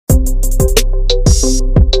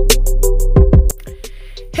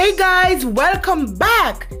Hey guys, welcome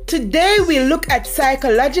back. Today we look at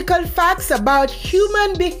psychological facts about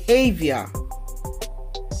human behavior.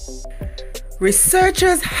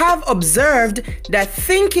 Researchers have observed that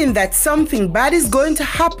thinking that something bad is going to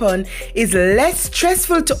happen is less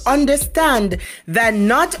stressful to understand than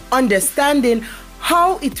not understanding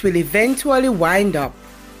how it will eventually wind up.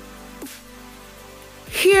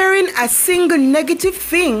 Hearing a single negative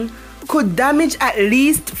thing could damage at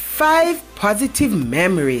least 5 positive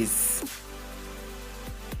memories.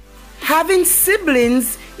 Having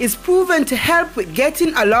siblings is proven to help with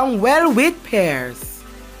getting along well with peers.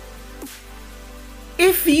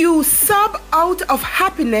 If you sob out of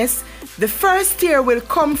happiness, the first tear will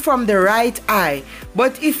come from the right eye,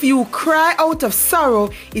 but if you cry out of sorrow,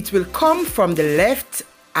 it will come from the left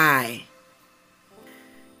eye.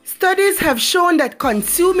 Studies have shown that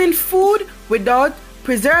consuming food without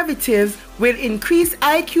preservatives will increase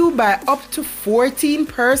IQ by up to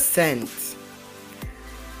 14%.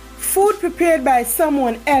 Food prepared by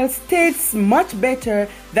someone else tastes much better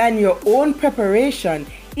than your own preparation,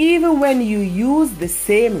 even when you use the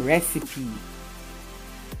same recipe.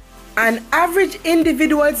 An average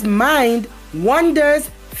individual's mind wanders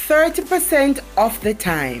 30% of the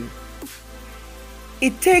time.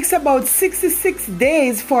 It takes about 66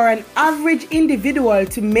 days for an average individual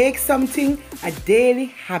to make something a daily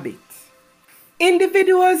habit.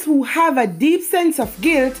 Individuals who have a deep sense of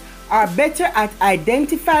guilt are better at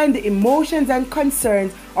identifying the emotions and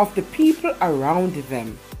concerns of the people around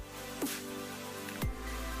them.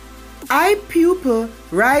 Eye pupil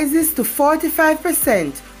rises to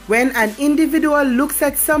 45% when an individual looks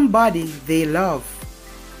at somebody they love.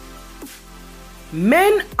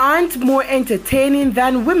 Men aren't more entertaining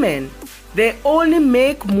than women. They only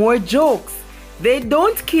make more jokes. They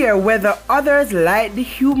don't care whether others like the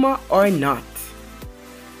humor or not.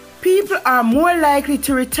 People are more likely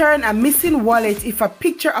to return a missing wallet if a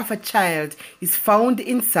picture of a child is found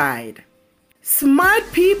inside.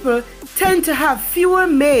 Smart people tend to have fewer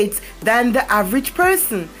mates than the average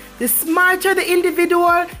person. The smarter the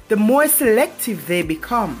individual, the more selective they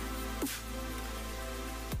become.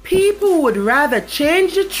 People would rather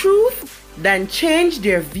change the truth than change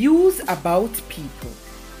their views about people.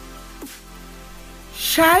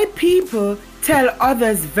 Shy people tell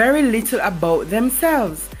others very little about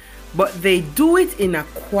themselves, but they do it in a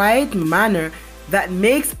quiet manner that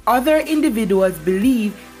makes other individuals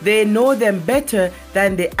believe they know them better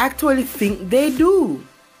than they actually think they do.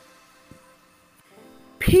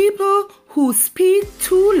 People who speak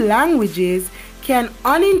 2 languages can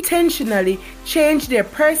unintentionally change their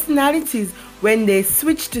personalities when they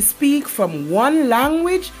switch to speak from one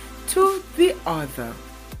language to the other.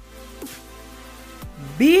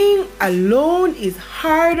 Being alone is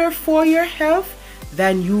harder for your health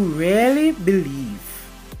than you really believe.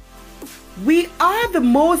 We are the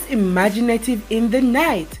most imaginative in the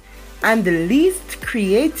night and the least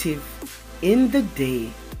creative in the day.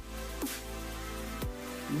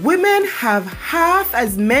 Women have half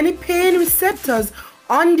as many pain receptors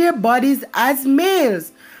on their bodies as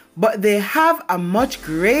males, but they have a much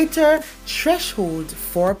greater threshold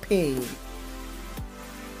for pain.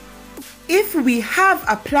 If we have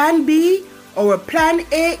a plan B, our plan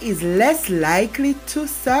A is less likely to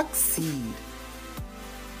succeed.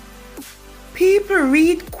 People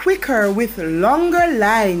read quicker with longer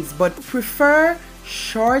lines but prefer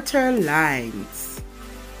shorter lines.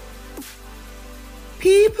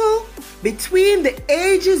 People between the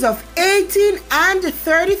ages of 18 and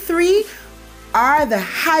 33 are the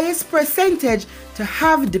highest percentage to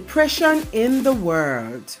have depression in the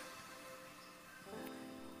world.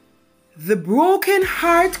 The broken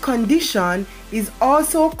heart condition is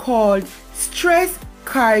also called stress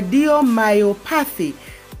cardiomyopathy,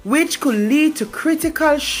 which could lead to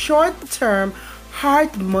critical short-term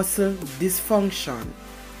heart muscle dysfunction.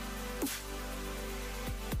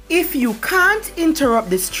 If you can't interrupt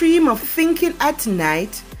the stream of thinking at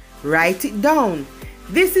night, write it down.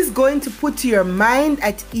 This is going to put your mind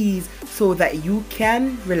at ease so that you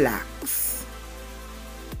can relax.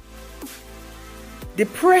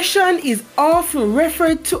 Depression is often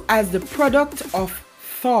referred to as the product of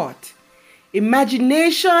thought.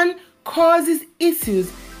 Imagination causes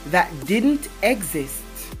issues that didn't exist.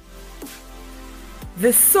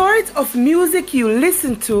 The sort of music you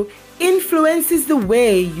listen to influences the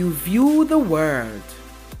way you view the world.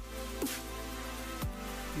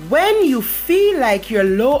 When you feel like you're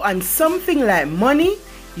low on something like money,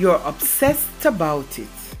 you're obsessed about it.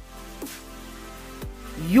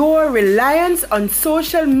 Your reliance on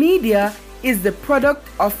social media is the product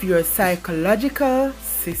of your psychological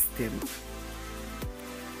system.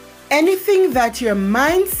 Anything that your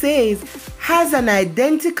mind says has an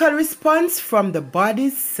identical response from the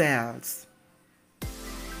body's cells.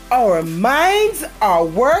 Our minds are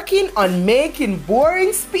working on making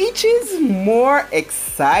boring speeches more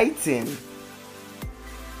exciting.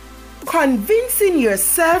 Convincing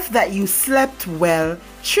yourself that you slept well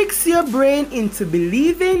tricks your brain into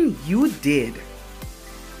believing you did.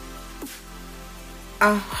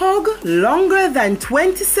 A hug longer than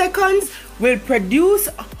 20 seconds will produce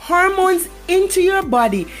hormones into your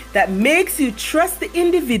body that makes you trust the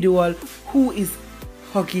individual who is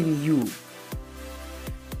hugging you.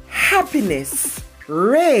 Happiness,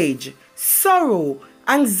 rage, sorrow,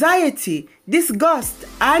 anxiety, disgust,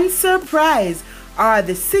 and surprise are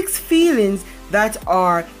the 6 feelings that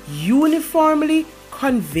are uniformly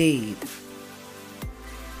conveyed.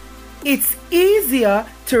 It's easier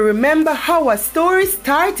to remember how a story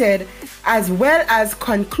started as well as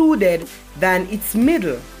concluded than its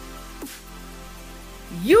middle.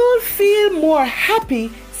 You'll feel more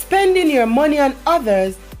happy spending your money on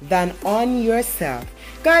others than on yourself.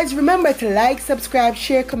 Guys, remember to like, subscribe,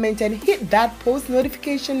 share, comment, and hit that post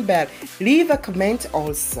notification bell. Leave a comment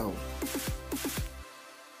also.